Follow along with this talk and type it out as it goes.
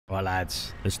Alright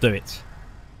lads, let's do it.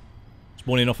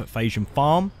 Spawning off at Phasian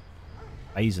Farm.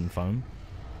 Phasian Farm.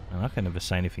 And I can never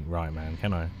say anything right, man,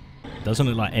 can I? Doesn't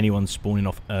look like anyone's spawning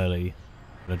off early.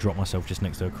 I'm gonna drop myself just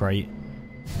next to a crate.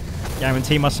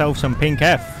 Guarantee myself some pink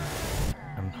F.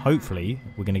 And hopefully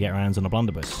we're gonna get our hands on a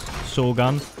blunderbuss. Saw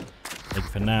gun. Take it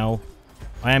for now.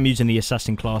 I am using the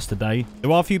assassin class today. There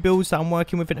are a few builds that I'm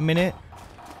working with at the minute.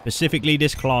 Specifically,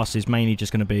 this class is mainly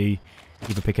just gonna be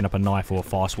either picking up a knife or a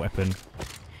fast weapon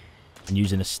and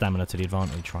using the stamina to the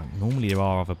advantage. Right, normally there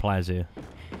are other players here.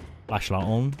 Flashlight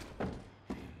on.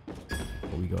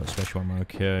 But we got a special ammo.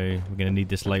 Okay, we're going to need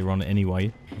this later on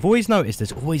anyway. I've always noticed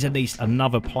there's always at least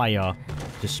another player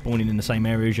just spawning in the same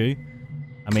area as you.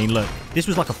 I mean, look, this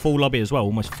was like a full lobby as well.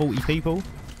 Almost 40 people.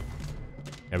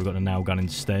 Yeah, we've got the nail gun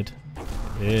instead.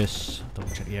 This. Double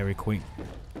check the area quick.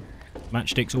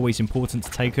 Matchsticks, always important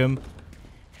to take them.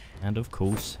 And of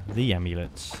course, the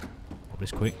amulets. Pop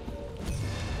this quick.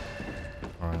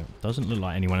 Alright, doesn't look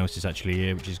like anyone else is actually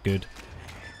here, which is good.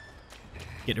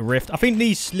 Get the rift. I think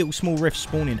these little small rifts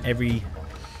spawn in every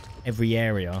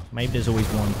area. Maybe there's always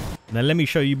one. Now let me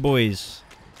show you boys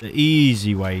the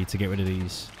easy way to get rid of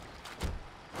these.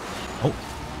 Oh.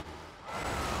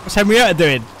 What's Henrietta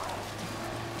doing?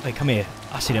 Wait, come here.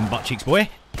 I see them butt cheeks, boy.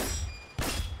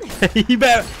 you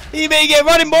better get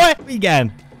running, boy. We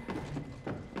can.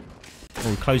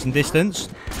 Oh, closing distance.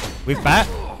 With bat.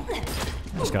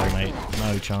 Let's go, mate.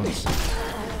 No chance.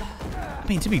 I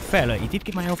mean, to be fair, look, he did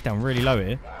get my health down really low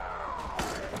here.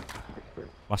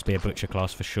 Must be a butcher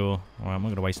class for sure. Alright, I'm not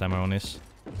going to waste ammo on this.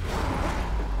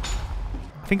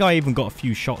 I think I even got a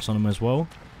few shots on him as well.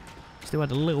 Still had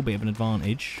a little bit of an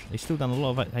advantage. They still done a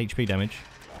lot of HP damage.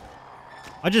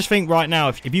 I just think right now,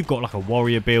 if you've got like a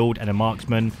warrior build and a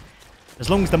marksman, as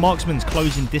long as the marksman's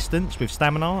closing distance with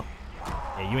stamina,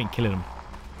 yeah, you ain't killing them.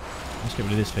 Let's get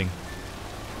rid of this thing.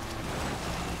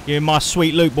 Give me my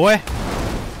sweet loot, boy.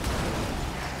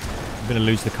 I'm going to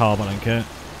lose the car, but I don't care.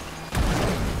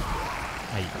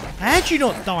 Hey, how'd you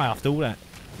not die after all that?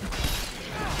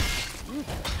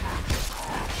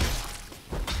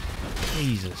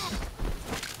 Jesus.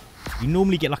 You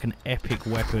normally get like an epic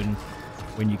weapon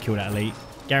when you kill that elite.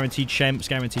 Guaranteed shemps,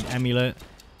 guaranteed amulet,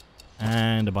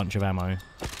 and a bunch of ammo.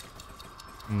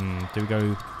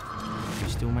 Do we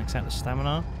still max out the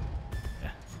stamina?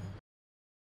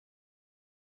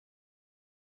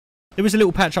 There was a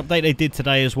little patch update they did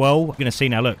today as well. You're going to see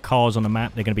now, look, cars on the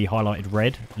map, they're going to be highlighted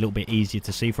red. A little bit easier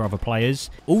to see for other players.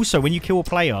 Also, when you kill a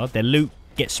player, their loot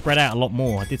gets spread out a lot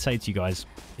more. I did say to you guys,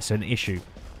 it's an issue.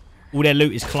 All their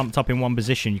loot is clumped up in one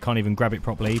position. You can't even grab it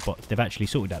properly, but they've actually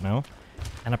sorted that now.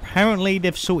 And apparently,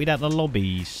 they've sorted out the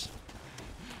lobbies.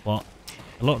 But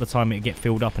a lot of the time, it'll get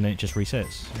filled up and then it just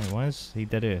resets. Hey, why is he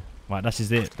dead here? Right, this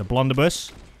is it. The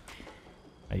blunderbuss.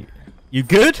 Hey, you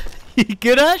good? You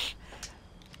good, Ash?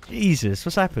 Jesus,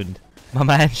 what's happened? My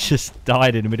man's just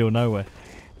died in the middle of nowhere.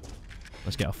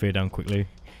 Let's get our fear down quickly.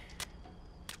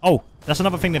 Oh, that's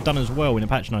another thing they've done as well in the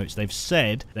patch notes. They've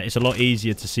said that it's a lot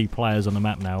easier to see players on the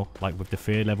map now, like with the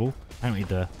fear level. Apparently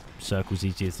the circle's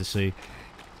easier to see.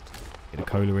 Get a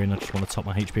cola in. I just want to top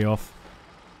my HP off.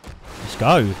 Let's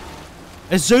go.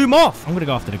 Let's zoom off. I'm going to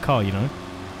go after the car, you know.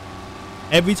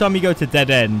 Every time you go to dead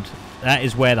end, that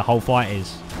is where the whole fight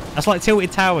is. That's like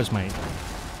Tilted Towers, mate.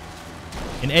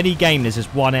 In any game, there's this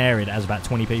one area that has about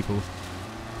 20 people.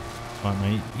 Right,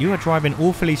 mate. You are driving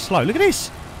awfully slow. Look at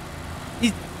this.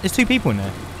 There's 2 people in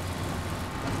there.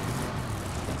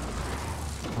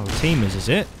 Oh, teamers, is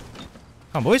it?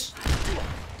 Come on, boys.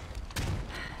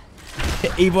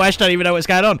 Evil Ash don't even know what's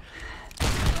going on.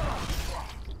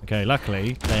 Okay,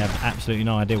 luckily, they have absolutely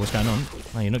no idea what's going on.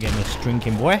 No, you're not getting this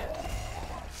drinking, boy.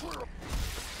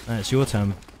 It's your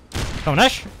turn. Come on,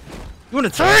 Ash. You want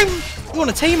a team? You want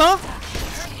a teamer?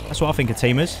 That's what I think of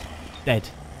teamers. Dead.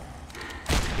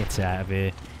 Get out of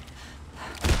here.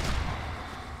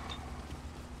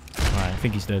 Right, I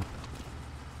think he's dead.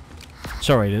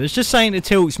 Sorry, dude. It's just saying it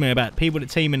tilts me about people that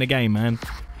team in the game, man.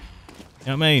 You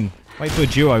know what I mean? Wait for a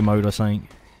duo mode or something.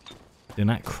 Doing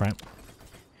that crap.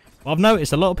 Well, I've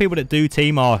noticed a lot of people that do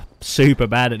team are super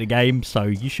bad at the game, so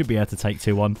you should be able to take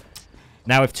 2-1.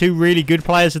 Now, if 2 really good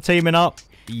players are teaming up,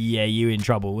 yeah, you're in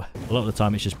trouble. A lot of the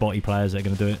time, it's just botty players that are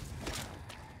going to do it.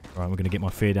 Right, we're going to get my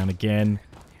fear down again.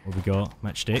 What have we got?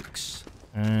 Matchsticks.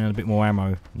 And a bit more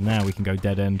ammo. Now we can go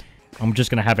dead end. I'm just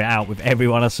going to have it out with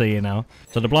everyone I see here now.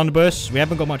 So the blunderbuss, we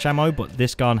haven't got much ammo, but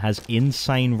this gun has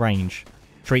insane range.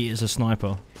 Treat it as a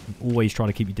sniper. Always try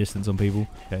to keep your distance on people.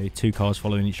 Okay, 2 cars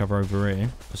following each other over here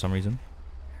for some reason.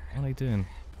 What are they doing?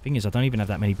 Thing is, I don't even have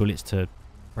that many bullets to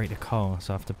break the car,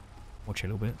 so I have to watch it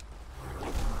a little bit.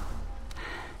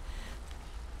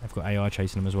 I've got AI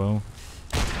chasing them as well.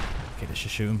 let's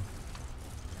just shoot him.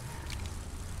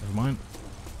 Never mind.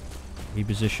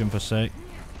 Reposition for a sec.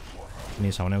 I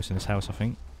need someone else in this house, I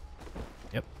think.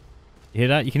 Yep. You hear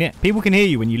that? You can hear. People can hear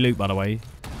you when you loot, by the way.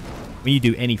 When you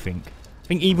do anything. I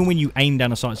think even when you aim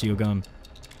down the sights of your gun.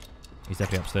 He's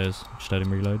definitely upstairs. Just heard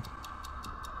him reload.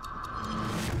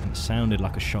 It sounded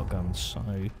like a shotgun, so...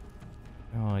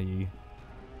 Where are you?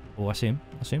 Oh, I see him.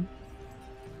 I see him.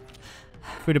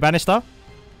 Through the banister.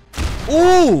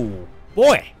 Oh,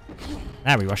 boy.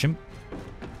 Now we rush him.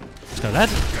 Let's go, lad.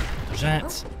 There's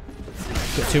that.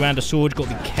 Got two-handed sword. Got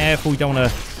to be careful. You don't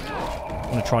want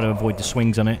to try to avoid the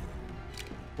swings on it.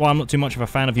 Well, I'm not too much of a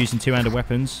fan of using two-handed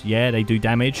weapons. Yeah, they do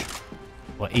damage,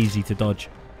 but easy to dodge.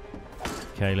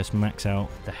 Okay, let's max out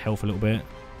the health a little bit.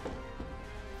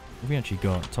 What have we actually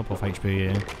got? Top off HP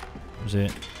here. That was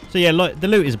it. So yeah, the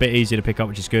loot is a bit easier to pick up,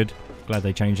 which is good. Glad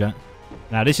they changed that.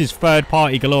 Now, this is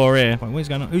third-party galore here. Wait, what's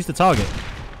going on? Who's the target?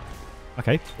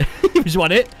 Okay. He was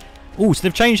one hit. Oh, so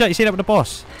they've changed that. You see that with the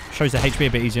boss? Shows the HP a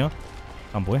bit easier.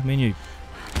 Come on, boy. Me and you.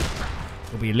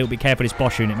 We'll be a little bit careful with this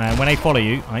boss unit, man. When they follow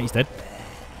you... Alright, he's dead.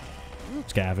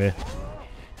 Let's get out of here.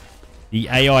 The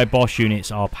AI boss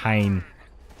units are pain.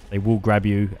 They will grab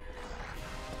you.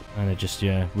 And they're just,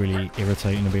 yeah, really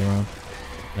irritating to be around.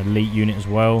 An elite unit as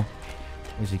well.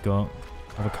 What's he got?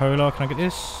 Have a cola. Can I get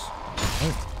this?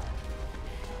 Oh.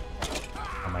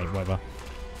 Oh, mate, whatever.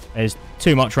 There's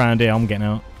too much around here. I'm getting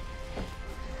out.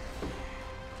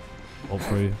 Bolt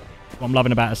through. What I'm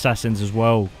loving about assassins as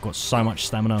well. Got so much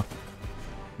stamina.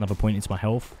 Another point into my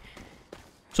health.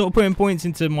 Sort of putting points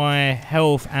into my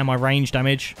health and my range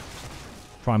damage.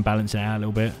 Try and balance it out a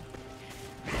little bit.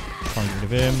 Try and get rid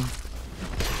of him.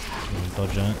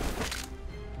 Dodge that.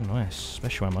 Oh, nice.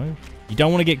 Special ammo. You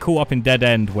don't want to get caught up in dead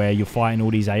end where you're fighting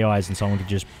all these AIs and someone could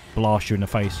just blast you in the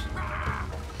face.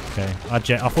 Okay. I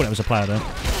thought it was a player there.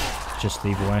 Just the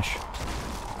Evil Ash.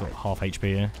 Got half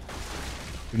HP here.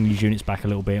 Bring these units back a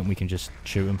little bit and we can just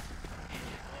shoot them.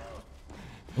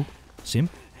 Oh, see him?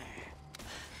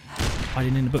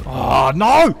 Hiding in the book. Oh,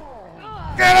 no!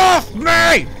 Get off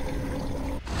me!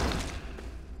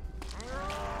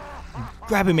 You're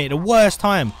grabbing me at the worst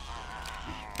time.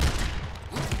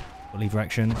 Lever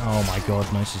action. Oh my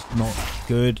god, no, this is not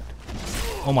good.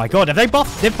 Oh my god, have they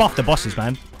buffed? They've buffed the bosses,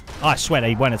 man. Oh, I swear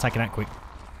they weren't attacking that quick.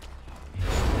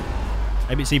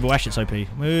 Maybe it's Evil Ash, it's OP.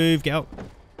 Move, get out.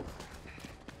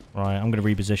 Right, I'm going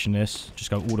to reposition this.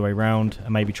 Just go all the way around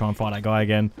and maybe try and fight that guy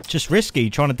again. Just risky,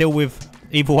 trying to deal with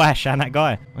Evil Ash and that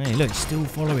guy. Hey, look, still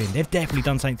following. They've definitely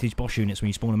done something to these boss units when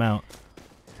you spawn them out.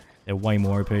 They're way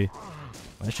more OP. Well,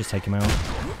 let's just take him out.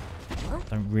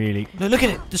 Don't really... Look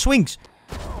at it, the swings.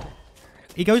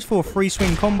 He goes for a free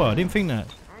swing combo. I didn't think that.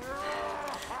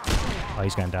 Oh,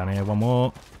 he's going down here. One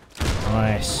more.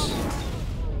 Nice.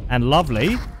 And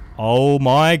lovely. Oh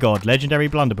my god. Legendary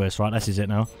Blunderbuss. Right, this is it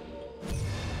now.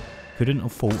 Couldn't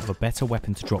have thought of a better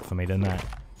weapon to drop for me than that.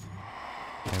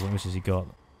 Okay, what else has he got?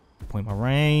 Point my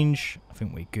range. I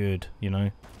think we're good, you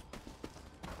know.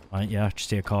 Right, yeah, just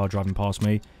see a car driving past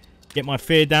me. Get my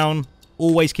fear down.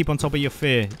 Always keep on top of your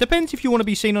fear. Depends if you want to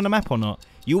be seen on the map or not.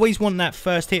 You always want that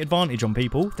first hit advantage on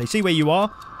people. If they see where you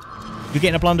are, you're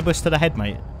getting a blunderbuss to the head,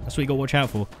 mate. That's what you got to watch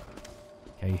out for.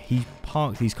 Okay, he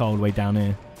parked his car all the way down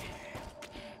here.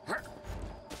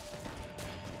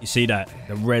 You see that?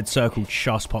 The red circle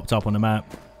just popped up on the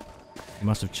map. He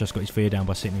must have just got his fear down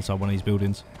by sitting inside one of these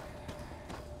buildings.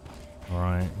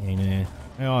 Alright, he ain't here.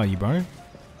 Where are you, bro?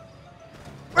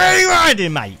 Where are you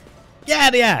riding, mate? Get out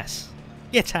of the ass.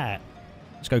 Get out.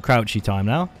 Let's go crouchy time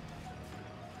now.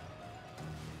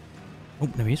 Oh,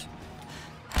 there he is.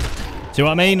 See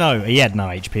what I mean? No, he had no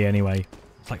HP anyway.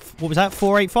 It's like, what was that?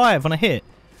 485 on a hit.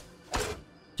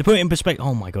 To put it in perspective...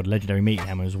 Oh my god, legendary meat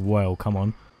hammer as well. Come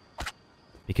on.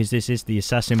 Because this is the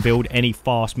assassin build, any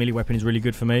fast melee weapon is really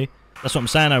good for me. That's what I'm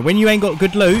saying though. When you ain't got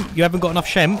good loot, you haven't got enough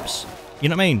shemps. You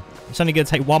know what I mean? It's only going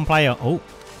to take one player. Oh.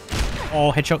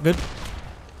 Oh, headshot good.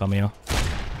 Come here.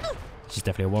 This is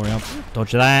definitely a warrior.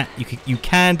 Dodge that. You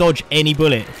can dodge any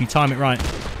bullet if you time it right.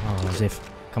 Oh, as if.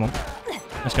 Come on.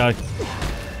 Let's go.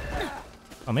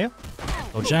 Come here.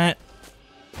 Dodge that.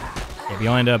 Get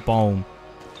behind her. Boom.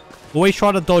 Always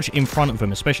try to dodge in front of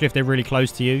them, especially if they're really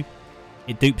close to you.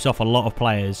 It dupes off a lot of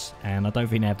players, and I don't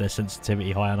think they have their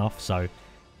sensitivity high enough, so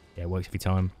yeah, it works every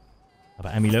time. How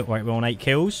about amulet? Right, we're on 8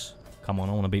 kills. Come on,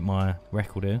 I want to beat my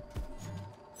record here.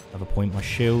 Have a point, my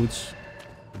shields.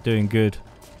 We're doing good.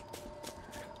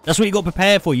 That's what you got to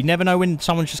prepare for. You never know when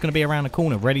someone's just going to be around the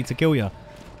corner, ready to kill you.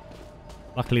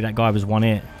 Luckily, that guy was one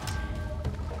hit.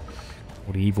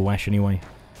 Or the Evil Ash, anyway.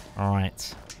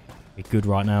 Alright. We're good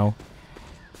right now.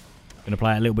 Gonna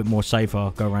play it a little bit more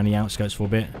safer, go around the outskirts for a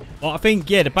bit. But I think,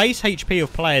 yeah, the base HP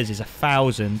of players is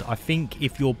 1,000. I think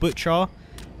if you're Butcher,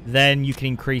 then you can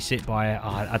increase it by,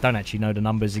 I don't actually know the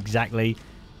numbers exactly.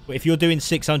 But if you're doing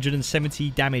 670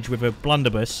 damage with a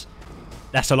Blunderbuss,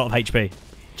 that's a lot of HP.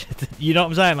 You know what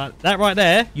I'm saying? Like that right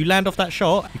there, you land off that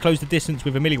shot, you close the distance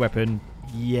with a melee weapon,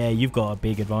 yeah, you've got a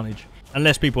big advantage.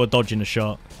 Unless people are dodging the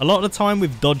shot. A lot of the time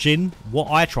with dodging,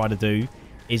 what I try to do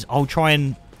is I'll try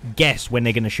and guess when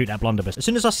they're going to shoot that Blunderbuss. As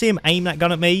soon as I see him aim that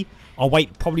gun at me, I'll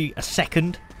wait probably a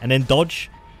second and then dodge.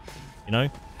 You know?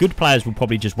 Good players will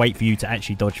probably just wait for you to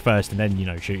actually dodge first and then, you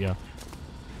know, shoot you.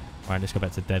 Alright, let's go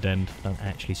back to dead end. Don't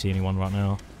actually see anyone right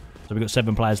now. So we've got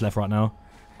 7 players left right now.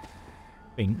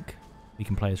 I think we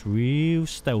can play this real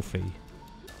stealthy.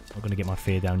 Not going to get my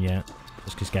fear down yet.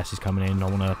 Just because gas is coming in. I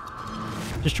want to...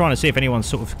 Just trying to see if anyone's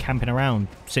sort of camping around,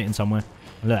 sitting somewhere.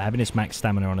 And look, having this max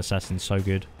stamina on Assassin is so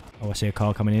good. Oh, I see a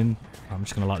car coming in. I'm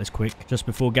just going to light this quick. Just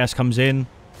before gas comes in.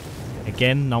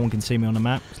 Again, no one can see me on the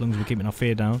map. As long as we're keeping our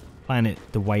fear down. Playing it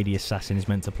the way the Assassin is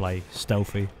meant to play.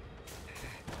 Stealthy.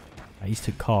 He's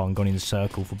took car and gone in a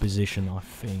circle for position, I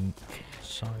think.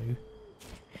 So...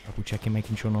 Double checking,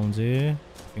 making sure no one's here.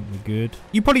 I think we're good.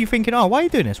 You're probably thinking, oh, why are you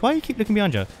doing this? Why do you keep looking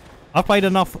behind you? I've played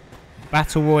enough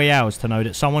Battle Royales to know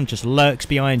that someone just lurks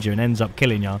behind you and ends up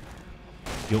killing you.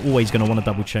 You're always going to want to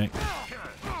double check.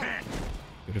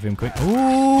 Good of him quick.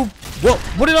 Ooh! What?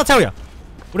 What did I tell you?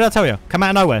 What did I tell you? Come out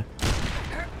of nowhere.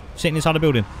 Sitting inside the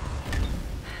building.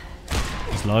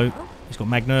 He's low. He's got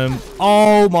Magnum.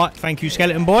 Oh my... Thank you,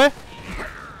 skeleton boy.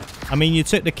 I mean, you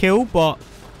took the kill, but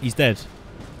he's dead.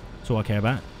 That's all I care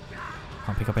about.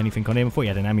 Can't pick up anything on him. I thought he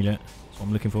had an amulet. That's what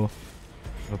I'm looking for.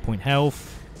 Have a point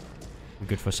health. We're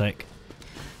good for a sec.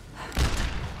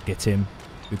 Get him.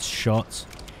 Good shot.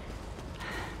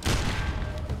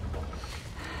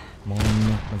 Come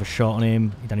on. Another shot on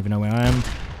him. He don't even know where I am.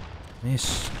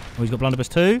 Miss. Oh, he's got Blunderbuss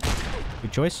too.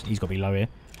 Good choice. He's got to be low here.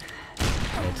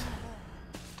 Dead.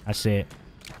 That's it.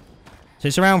 So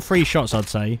it's around 3 shots, I'd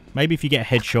say. Maybe if you get a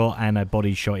headshot and a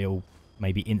body shot, it'll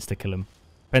maybe insta-kill them.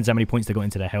 Depends how many points they got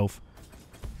into their health.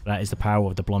 That is the power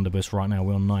of the Blunderbuss right now.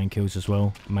 We're on 9 kills as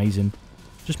well. Amazing.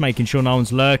 Just making sure no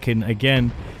one's lurking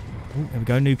again. Ooh, there we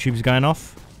go. Noob tubes going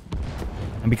off.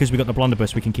 And because we got the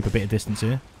Blunderbuss, we can keep a bit of distance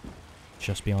here.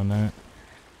 Just beyond that.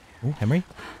 Oh, Henry.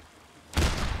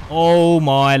 Oh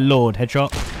my lord.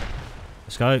 Headshot.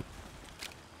 Let's go.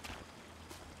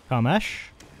 Come, Ash.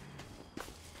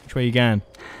 Which way are you going?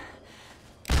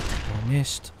 Oh,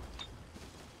 missed.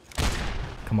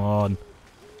 Come on.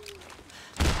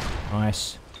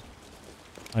 Nice.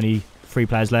 Only 3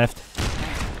 players left.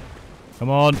 Come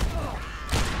on.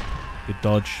 Good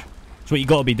dodge. That's what you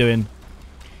got to be doing.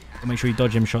 Make sure you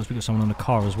dodge them shots. We've got someone on the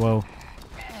car as well.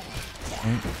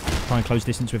 Right. Try and close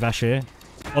distance with Ash here.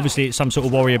 Obviously, it's some sort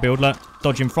of warrior build. Look.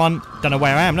 Dodge in front. Don't know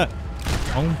where I am. Look.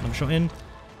 Oh, another shot in.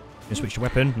 Gonna switch the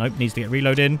weapon. Nope. Needs to get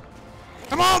reloading.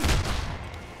 Come on!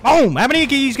 Boom! How many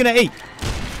are you going to eat?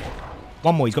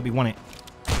 One more. He's got to be one it.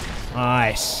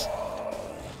 Nice.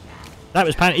 That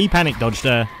was he panic dodged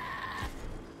there.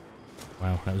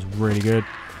 Wow, that was really good.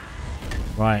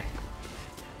 Right.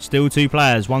 Still 2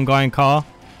 players. 1 guy in car.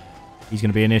 He's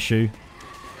going to be an issue.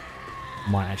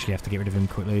 Might actually have to get rid of him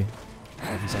quickly.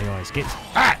 These AIs. Get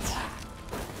that!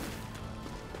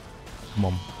 Come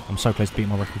on. I'm so close to beating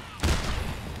my record.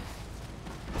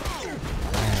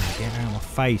 Man, get out of my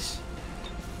face.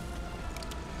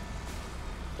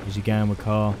 Where's he going with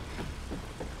car?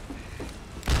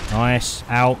 Nice.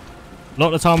 Out. A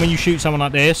lot of the time when you shoot someone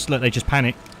like this, look, they just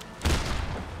panic.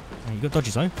 Oh, you got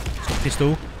dodges though. He's got a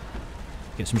pistol.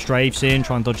 Get some strafes in,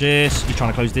 try and dodge this. You're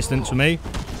trying to close distance with me.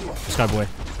 Let's go, boy.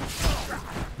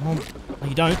 Come on. No,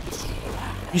 you don't.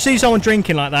 You see someone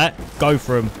drinking like that, go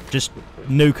for them. Just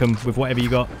nuke them with whatever you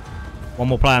got. One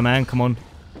more player, man. Come on.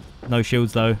 No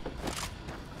shields, though.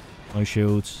 No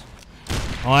shields.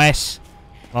 Nice.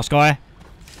 Last guy.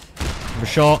 With a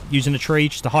shot. Using the tree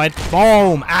just to hide.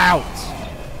 Boom. Out.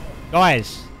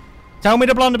 Guys. Tell me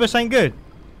the Blunderbuss ain't good.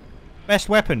 Best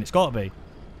weapon. It's got to be.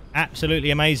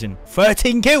 Absolutely amazing.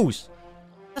 13 kills.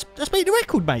 Let's beat the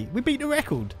record, mate. We beat the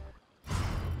record.